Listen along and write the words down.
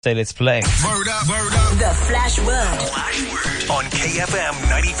Say let's play. Word up, word up. The Flash Word. Flash word on KFM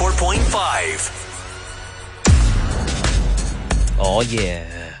 94.5. Oh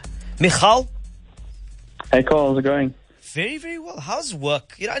yeah. Michal? Hey Carl, how's it going? Very, very well. How's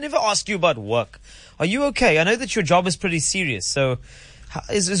work? I never asked you about work. Are you okay? I know that your job is pretty serious, so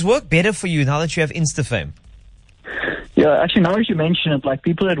is work better for you now that you have InstaFame? Yeah, actually now that you mention it, like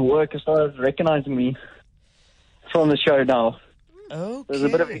people at work have started recognizing me from the show now. Okay. There's a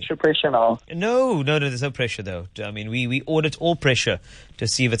bit of extra pressure now. No, there's no pressure though. I mean, we audit all pressure to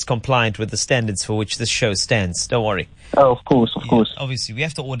see if it's compliant with the standards for which this show stands. Don't worry. Oh, of course. Obviously, we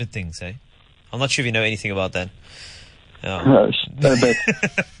have to audit things, eh? I'm not sure if you know anything about that. No, a bit.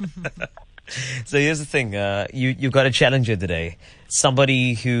 So here's the thing. You've got a challenger today.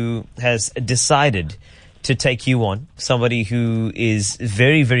 Somebody who has decided to take you on. Somebody who is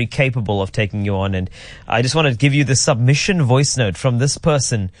very, very capable of taking you on. And I just want to give you the submission voice note from this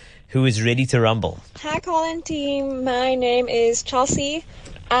person who is ready to rumble. Hi, Colin team. My name is Chelsea.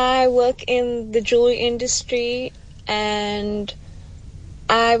 I work in the jewelry industry, and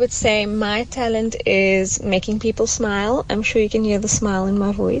I would say my talent is making people smile. I'm sure you can hear the smile in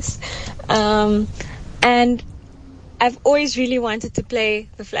my voice. And I've always really wanted to play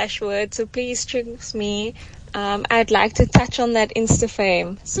the Flash Word, so please choose me. I'd like to touch on that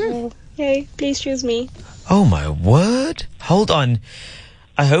InstaFame. So, yay, please choose me. Oh, my word. Hold on.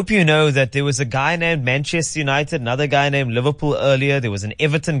 I hope you know that there was a guy named Manchester United, another guy named Liverpool earlier. There was an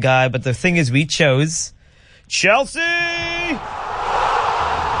Everton guy, but the thing is we chose Chelsea.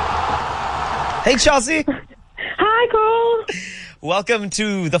 Hey, Chelsea. Hi, Cole. Welcome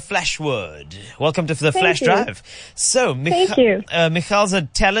to the Flash Word. Welcome to the Flash you. Drive. So, Thank you. Michal's a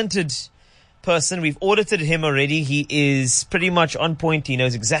talented person. We've audited him already. He is pretty much on point. He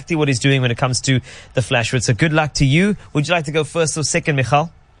knows exactly what he's doing when it comes to the Flash Word. So good luck to you. Would you like to go first or second,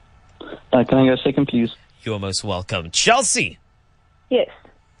 Michal? Can I go second, please? You're most welcome. Chelsea, Yes.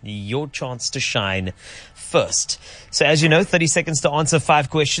 your chance to shine first. So as you know, 30 seconds to answer 5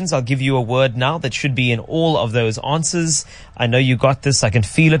 questions. I'll give you a word now that should be in all of those answers. I know you got this. I can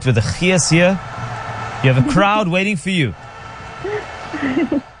feel it with the gears here. You have a crowd waiting for you.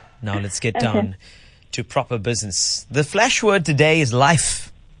 Now let's get down to proper business. The Flash Word today is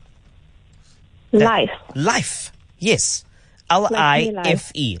life. Life. Life. Yes.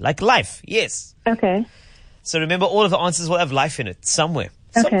 L-I-F-E. Like life. Yes. Okay. So remember, all of the answers will have life in it somewhere.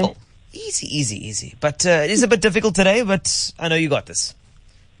 Okay. Simple. Easy. But it is a bit difficult today, but I know you got this.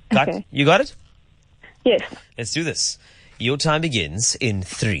 Okay. You got it? Yes. Let's do this. Your time begins in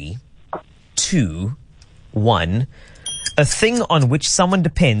 3, 2, 1. A thing on which someone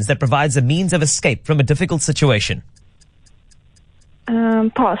depends that provides a means of escape from a difficult situation.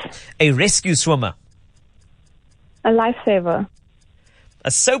 Pass. A rescue swimmer. A lifesaver.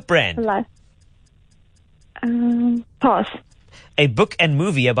 A soap brand. A life. Pass. A book and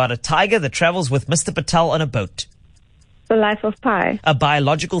movie about a tiger that travels with Mr. Patel on a boat. The Life of Pi. A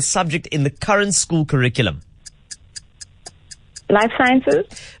biological subject in the current school curriculum. Life sciences.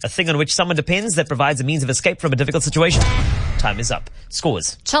 A thing on which someone depends that provides a means of escape from a difficult situation. Time is up.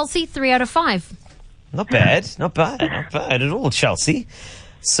 Scores. Chelsea, 3 out of 5. Not bad at all, Chelsea.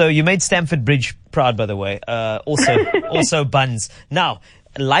 So you made Stamford Bridge proud, by the way. Also buns. Now,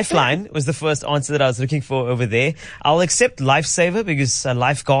 Lifeline was the first answer that I was looking for over there. I'll accept Lifesaver because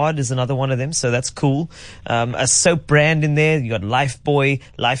Lifeguard is another one of them, so that's cool. A soap brand in there. You got Lifebuoy,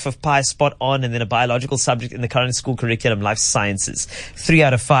 Life of Pi, spot on, and then a biological subject in the current school curriculum, Life Sciences. 3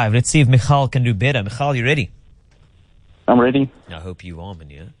 out of 5. Let's see if Michal can do better. Michal, you ready? I'm ready. I hope you are,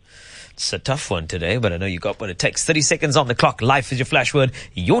 man. It's a tough one today, but I know you got what it takes. 30 seconds on the clock. Life is your Flash Word.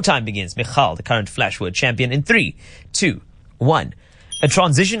 Your time begins. Michal, the current Flash Word champion, in 3, 2, 1. A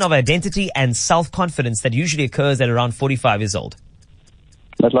transition of identity and self-confidence that usually occurs at around 45 years old.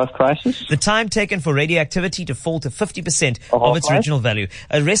 Midlife crisis. The time taken for radioactivity to fall to 50% A of its half-life? original value.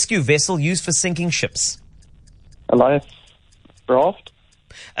 A rescue vessel used for sinking ships. A life raft.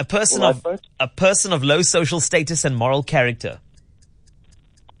 A person Lifeboat? of low social status and moral character.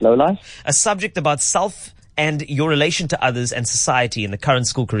 Low life. A subject about self and your relation to others and society in the current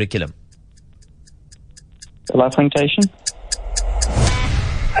school curriculum. A life limitation.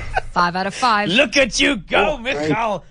 5 out of 5. Look at you go, Michal.